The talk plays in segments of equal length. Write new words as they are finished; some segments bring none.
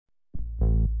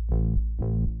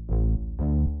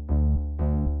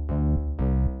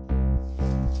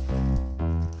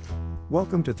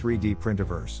Welcome to 3D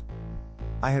Printiverse.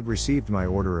 I had received my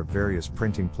order of various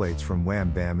printing plates from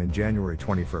Wham Bam in January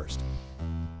 21st.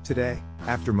 Today,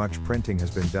 after much printing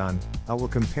has been done, I will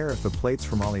compare if the plates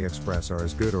from Aliexpress are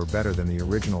as good or better than the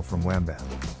original from Wham Bam.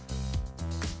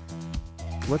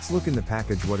 Let's look in the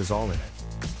package what is all in it.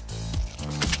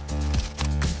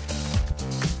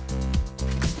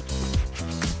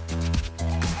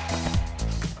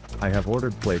 I have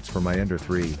ordered plates for my Ender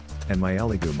 3 and my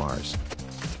Elegoo Mars.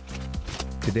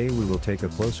 Today we will take a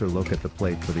closer look at the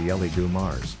plate for the Elegoo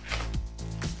Mars.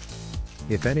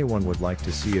 If anyone would like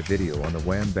to see a video on the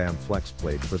Wham Bam Flex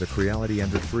plate for the Creality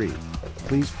Ender 3,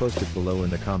 please post it below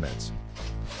in the comments.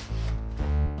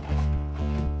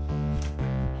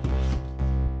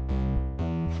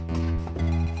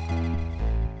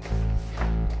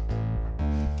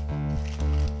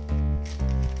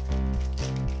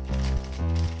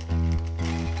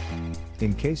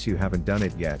 In case you haven't done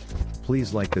it yet,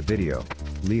 please like the video,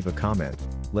 leave a comment,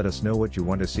 let us know what you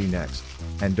want to see next,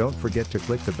 and don't forget to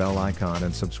click the bell icon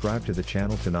and subscribe to the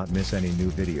channel to not miss any new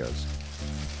videos.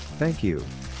 Thank you.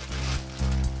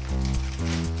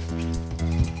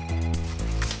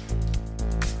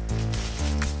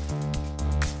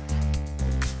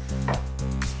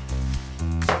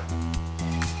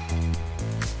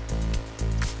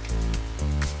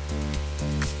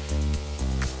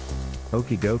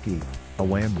 Okie dokie, a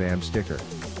Wham Bam sticker.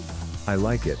 I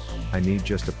like it, I need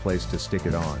just a place to stick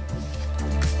it on.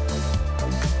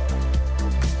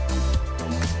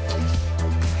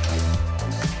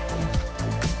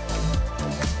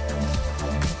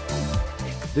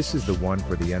 This is the one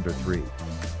for the Ender 3.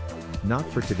 Not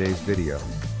for today's video.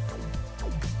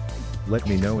 Let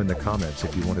me know in the comments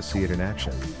if you want to see it in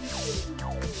action.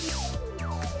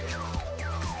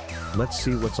 Let's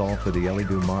see what's all for the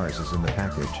Elegoo Mars is in the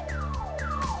package.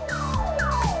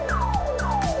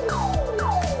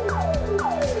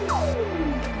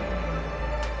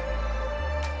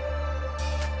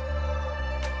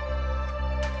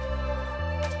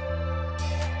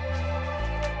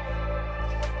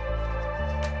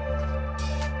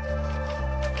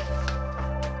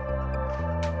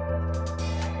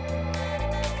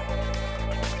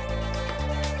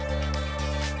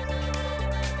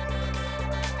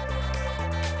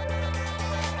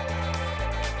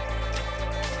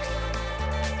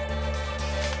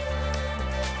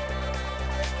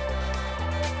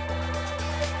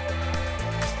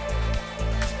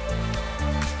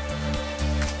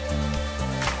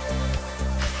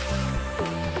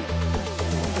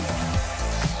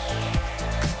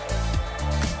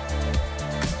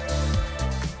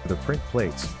 The print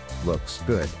plates, looks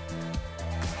good.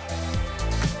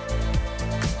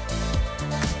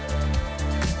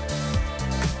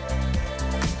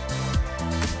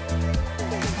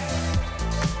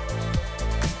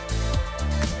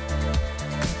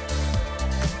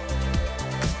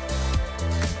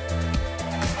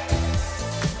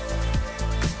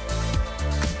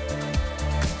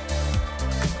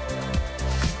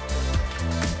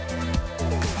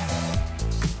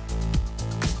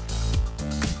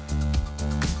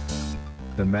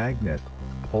 The magnet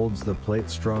holds the plate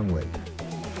strongly.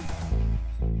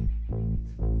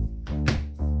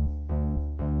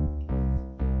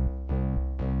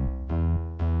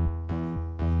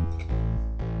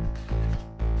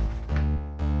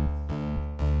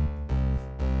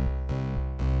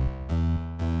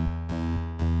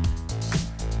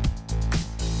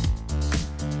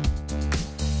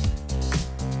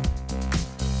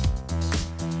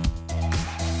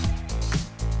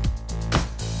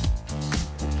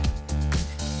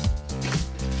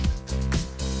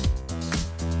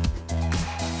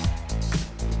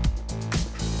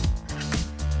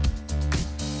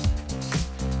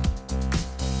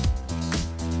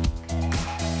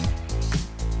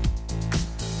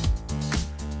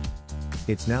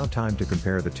 It's now time to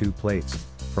compare the two plates,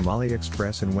 from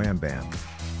Aliexpress and Wham Bam.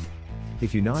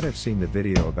 If you not have seen the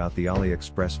video about the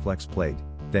Aliexpress Flex plate,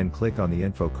 then click on the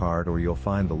info card or you'll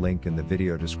find the link in the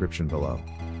video description below.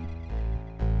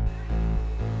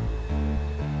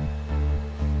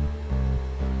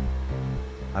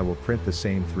 I will print the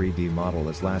same 3D model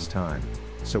as last time,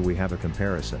 so we have a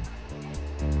comparison.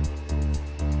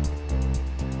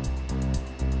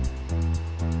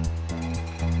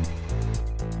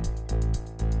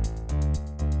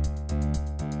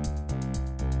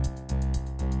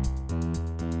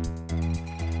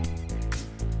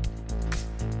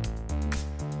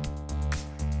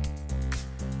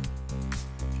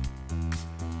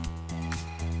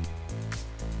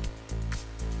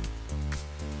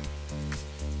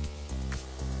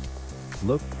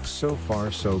 Look, so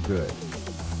far so good.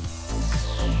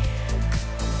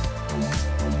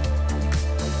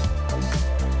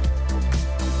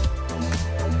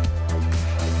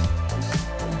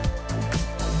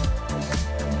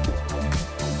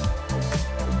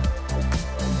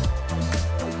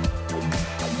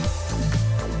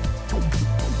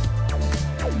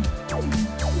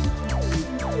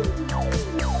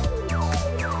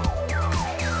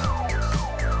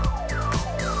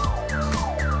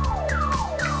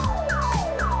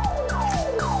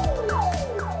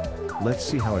 Let's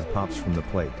see how it pops from the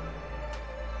plate.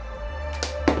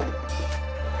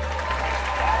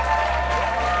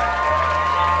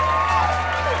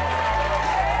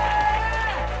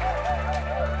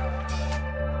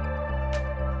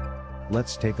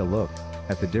 Let's take a look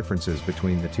at the differences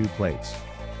between the two plates.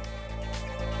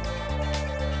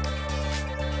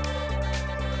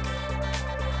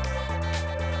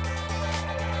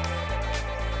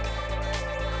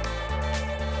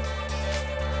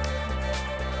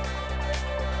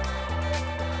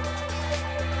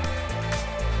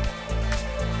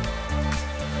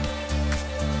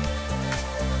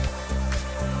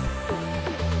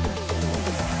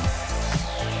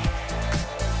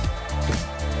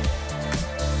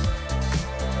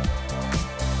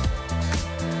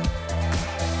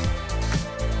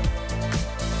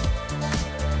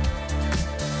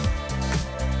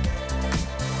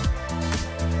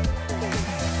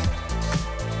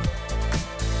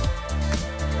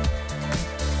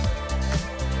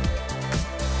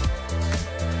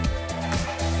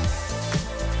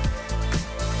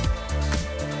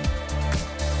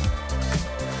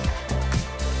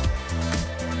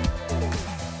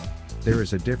 There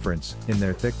is a difference in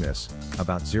their thickness,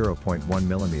 about 0.1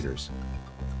 millimeters.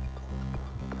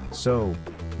 So,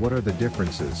 what are the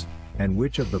differences, and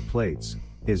which of the plates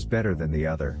is better than the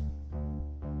other?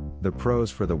 The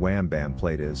pros for the Wham Bam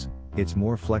plate is, it's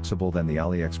more flexible than the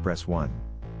Aliexpress one.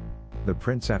 The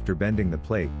prints after bending the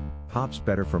plate pops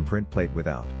better from print plate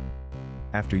without.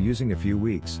 After using a few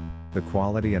weeks, the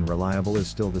quality and reliable is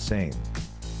still the same.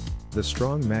 The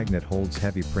strong magnet holds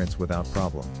heavy prints without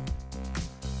problem.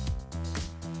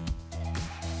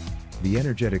 The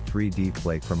energetic 3D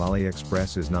plate from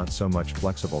Aliexpress is not so much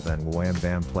flexible than Wham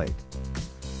Bam plate.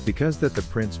 Because that the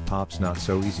prints pops not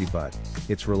so easy, but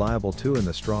it's reliable too, and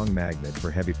the strong magnet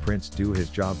for heavy prints do his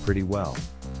job pretty well.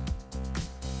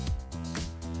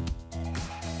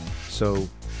 So,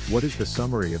 what is the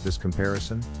summary of this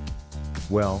comparison?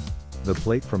 Well, the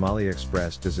plate from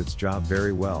Aliexpress does its job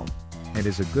very well, and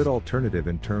is a good alternative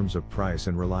in terms of price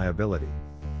and reliability.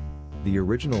 The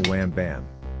original Wham Bam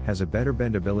has a better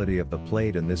bendability of the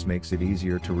plate, and this makes it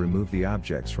easier to remove the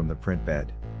objects from the print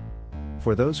bed.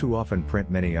 For those who often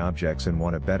print many objects and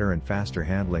want a better and faster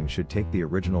handling, should take the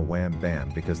original Wham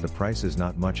Bam because the price is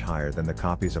not much higher than the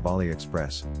copies of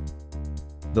Aliexpress.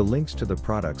 The links to the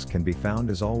products can be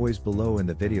found as always below in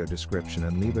the video description,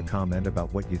 and leave a comment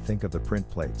about what you think of the print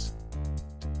plates.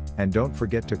 And don't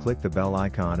forget to click the bell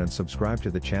icon and subscribe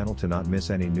to the channel to not miss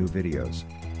any new videos.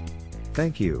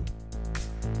 Thank you.